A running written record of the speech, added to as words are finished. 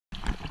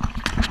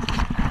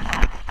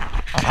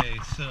Okay,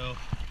 so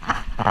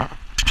I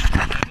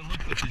haven't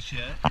looked at this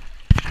yet. I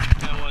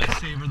kind of want to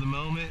savor the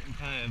moment and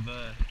kind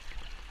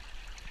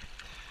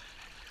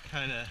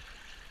of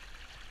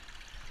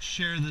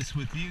share this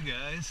with you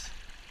guys.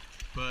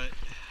 But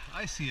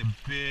I see a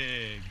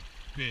big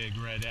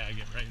red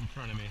agate right in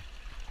front of me.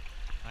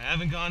 I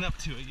haven't gone up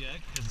to it yet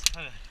because it's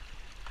kind of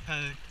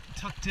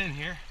tucked in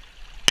here.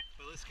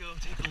 But let's go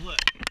take a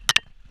look.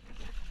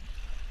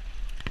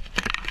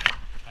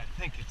 I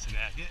think it's an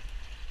agate.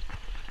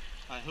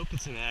 I hope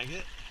it's an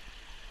agate.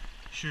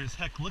 Sure as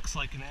heck looks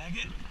like an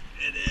agate.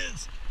 It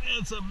is.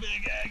 It's a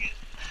big agate.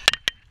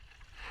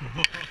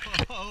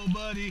 Oh,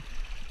 buddy.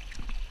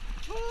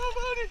 Oh,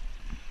 buddy.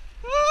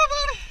 Oh,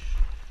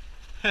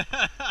 buddy.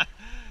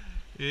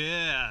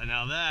 Yeah,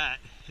 now that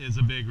is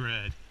a big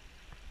red.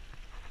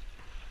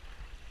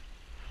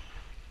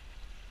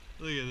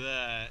 Look at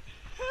that.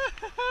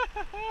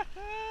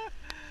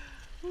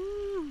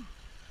 Woo.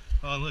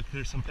 Oh, look,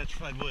 there's some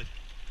petrified wood.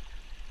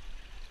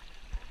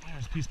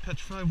 There's a piece of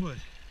petrified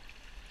wood.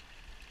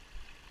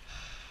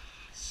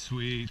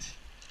 Sweet.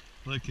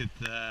 Look at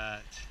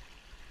that.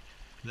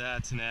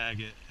 That's an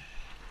agate.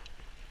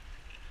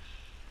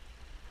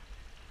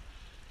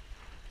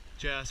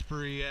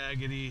 Jaspery,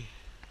 agate.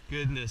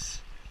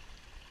 Goodness.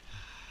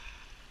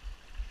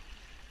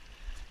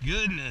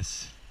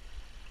 Goodness.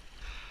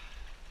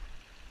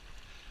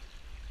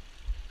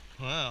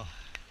 Wow.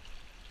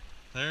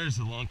 There's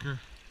the lunker.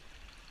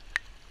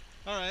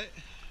 All right.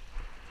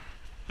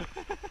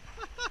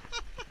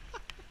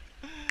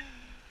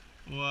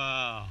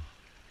 Wow.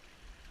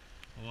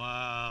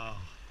 Wow.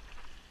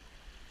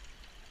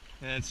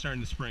 And it's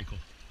starting to sprinkle.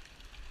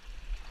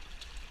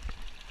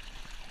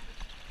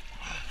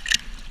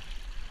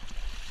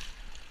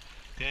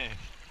 Dang.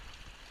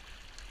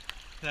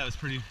 That was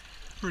pretty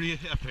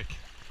epic.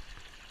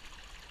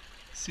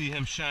 See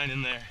him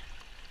shining there.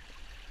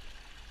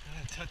 I'm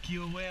gonna tuck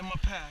you away in my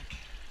pack.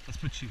 Let's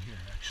put you here,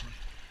 actually.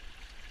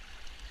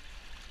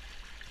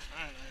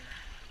 Right there.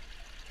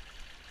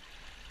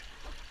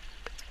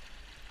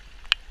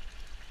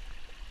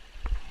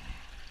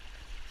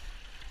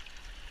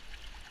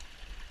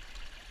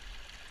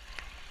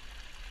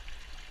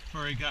 I've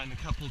already gotten a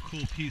couple of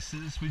cool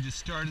pieces. We just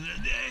started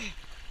the day.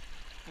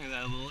 Look at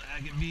that little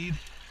agate bead.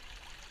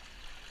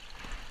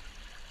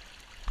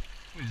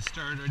 We just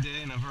started our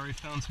day and I've already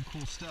found some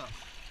cool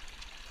stuff.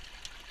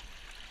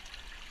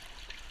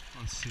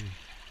 Let's see.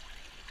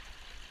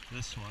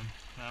 This one.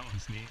 That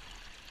one's neat.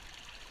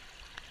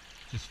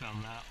 Just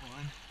found that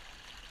one.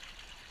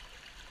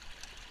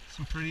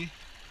 Some pretty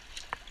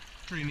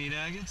neat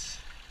agates.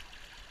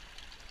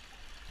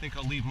 I think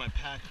I'll leave my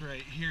pack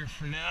right here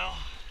for now.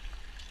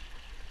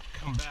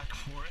 Come back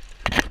for it.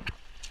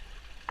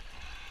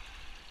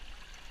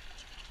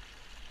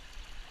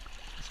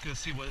 Let's go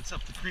see what's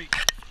up the creek.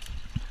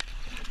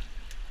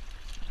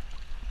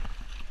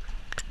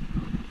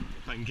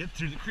 If I can get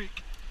through the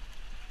creek.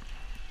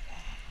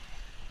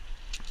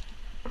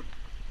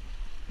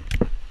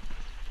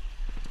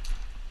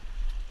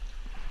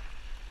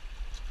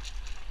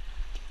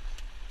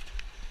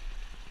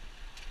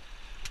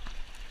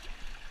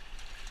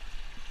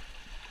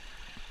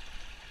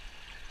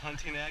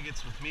 Hunting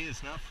agates with me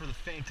is not for the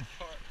faint of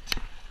heart.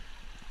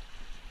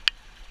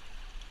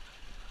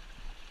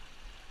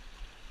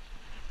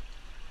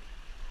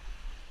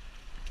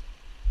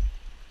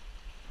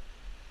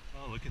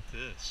 Oh, look at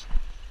this.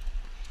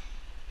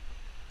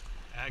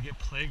 Agate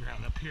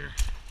playground up here.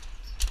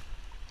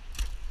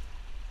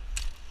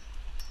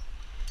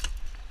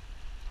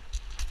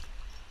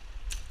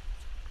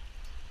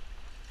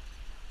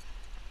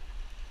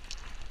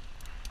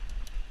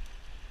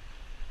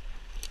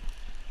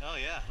 Oh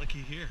yeah, looky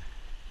here.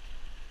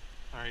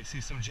 Alright,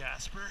 see some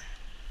jasper.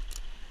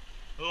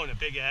 Oh, and a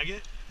big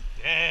agate.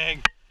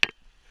 Dang!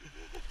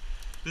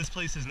 This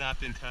place has not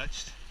been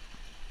touched.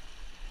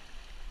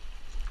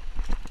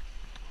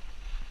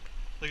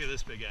 Look at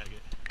this big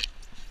agate.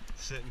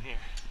 Sitting here,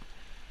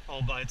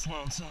 all by its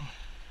lonesome.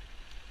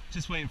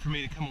 Just waiting for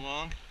me to come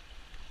along.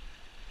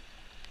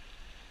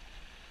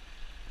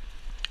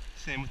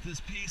 Same with this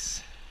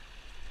piece.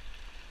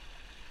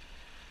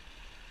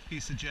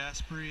 Piece of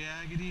jaspery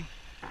agate.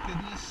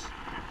 Goodness.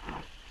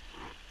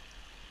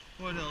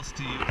 What else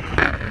do you...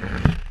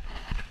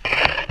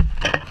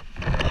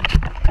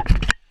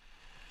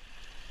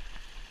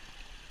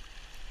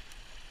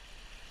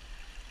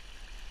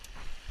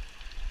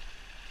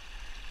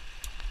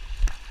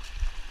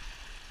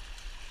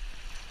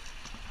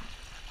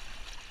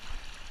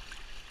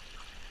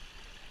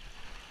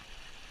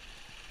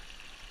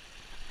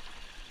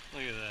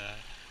 Look at that.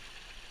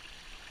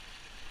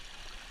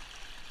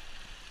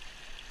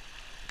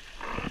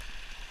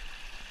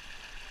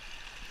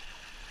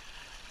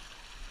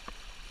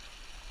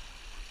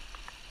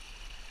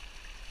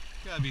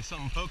 Gotta be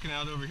something poking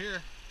out over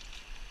here.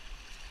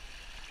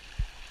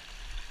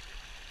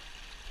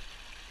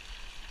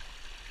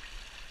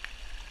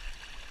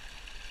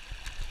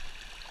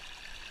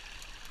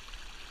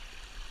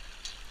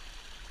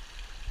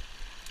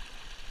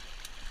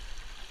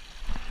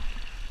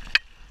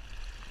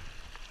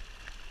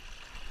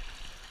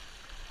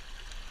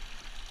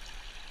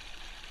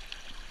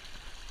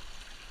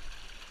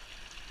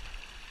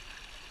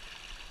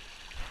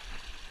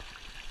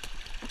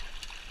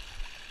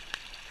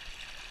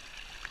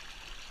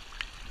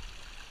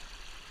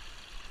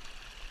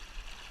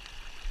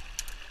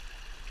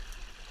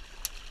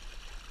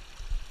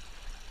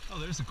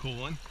 there's a cool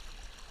one.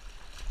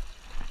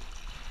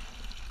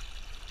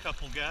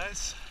 Couple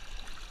guys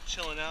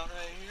chilling out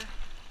right here.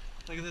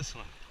 Look at this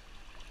one.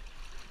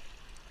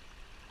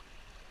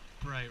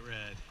 Bright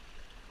red.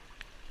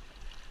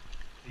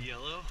 A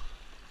yellow.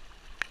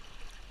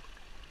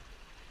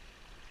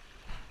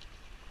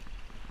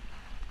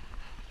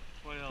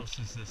 What else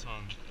is this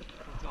on?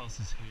 What else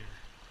is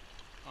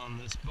here on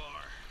this bar?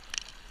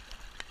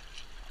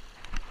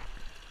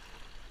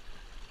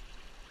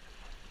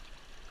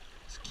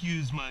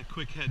 Excuse my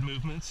quick head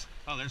movements.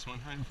 Oh, there's one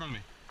right in front of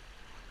me.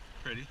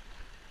 Pretty.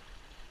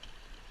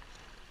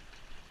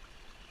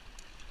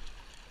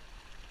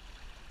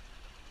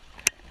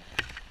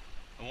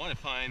 I want to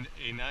find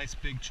a nice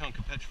big chunk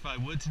of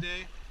petrified wood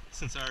today,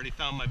 since I already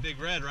found my big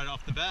red right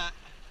off the bat.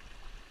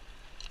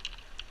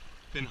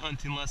 Been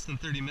hunting less than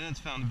 30 minutes,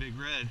 found a big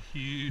red,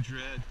 huge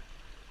red.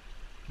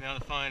 Now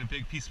to find a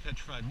big piece of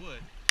petrified wood,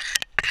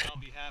 I'll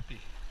be happy.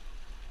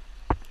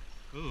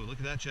 Ooh, look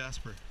at that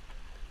jasper.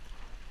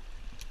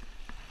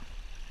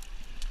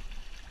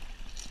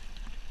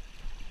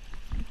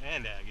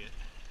 And agate.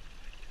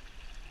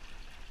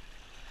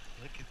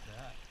 Look at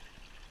that.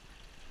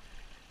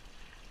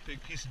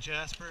 Big piece of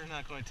jasper,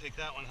 not going to take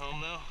that one home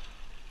though.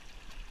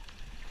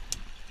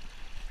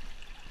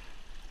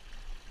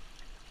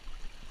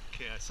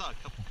 Okay, I saw a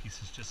couple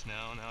pieces just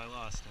now, now I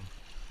lost them.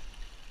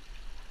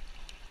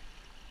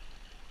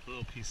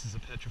 Little pieces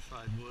of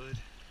petrified wood.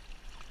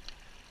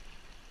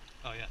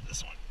 Oh yeah,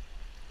 this one.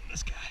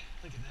 This guy,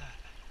 look at that.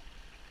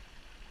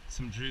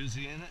 Some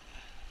druzy in it.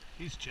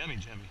 He's gemmy.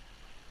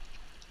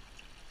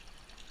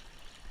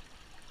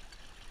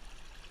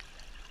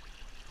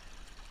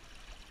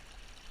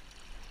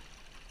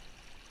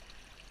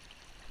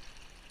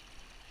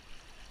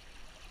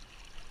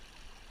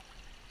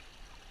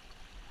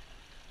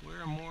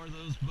 Where are more of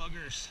those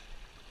buggers?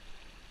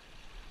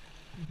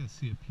 I think I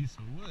see a piece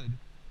of wood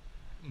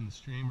in the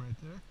stream right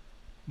there.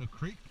 No,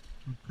 creek.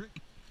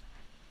 Creek.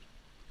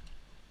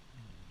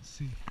 Let's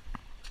see.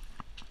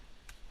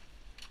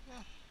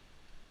 Yeah.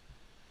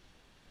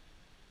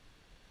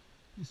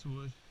 Piece of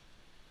wood.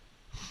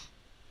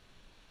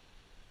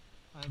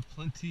 I have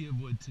plenty of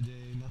wood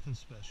today, nothing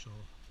special.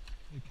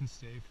 It can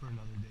stay for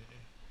another day.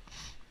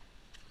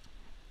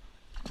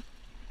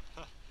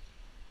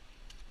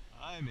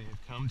 I may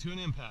have come to an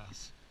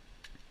impasse.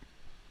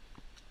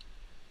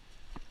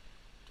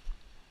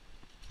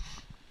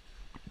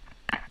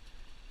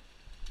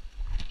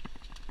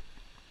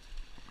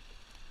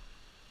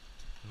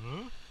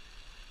 Huh?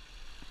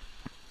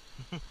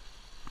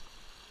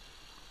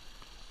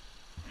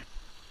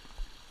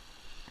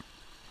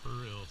 For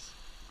reals.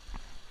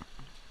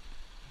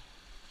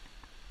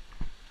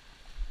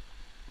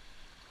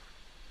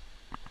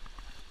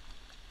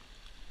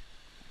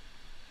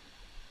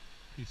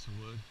 Piece of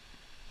wood.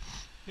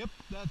 Yep,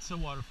 that's a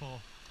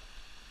waterfall.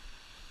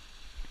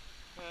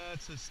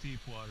 That's a steep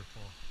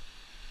waterfall.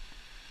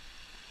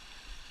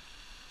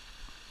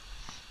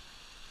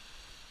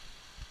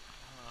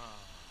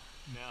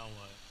 Now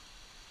what?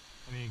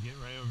 I need to get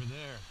right over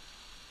there.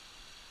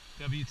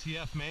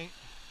 WTF, mate?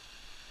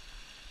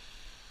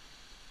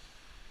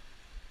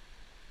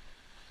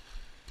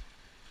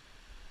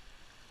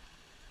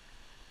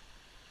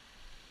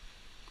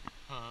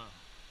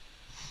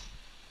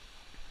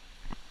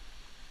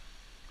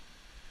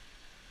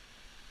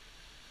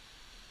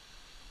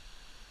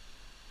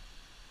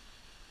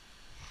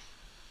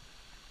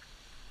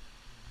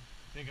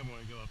 I think I'm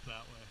going to go up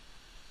that way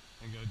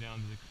and go down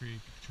to the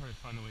creek, try to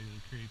find a way to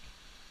the creek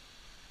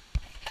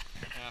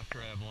after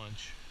I have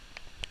lunch.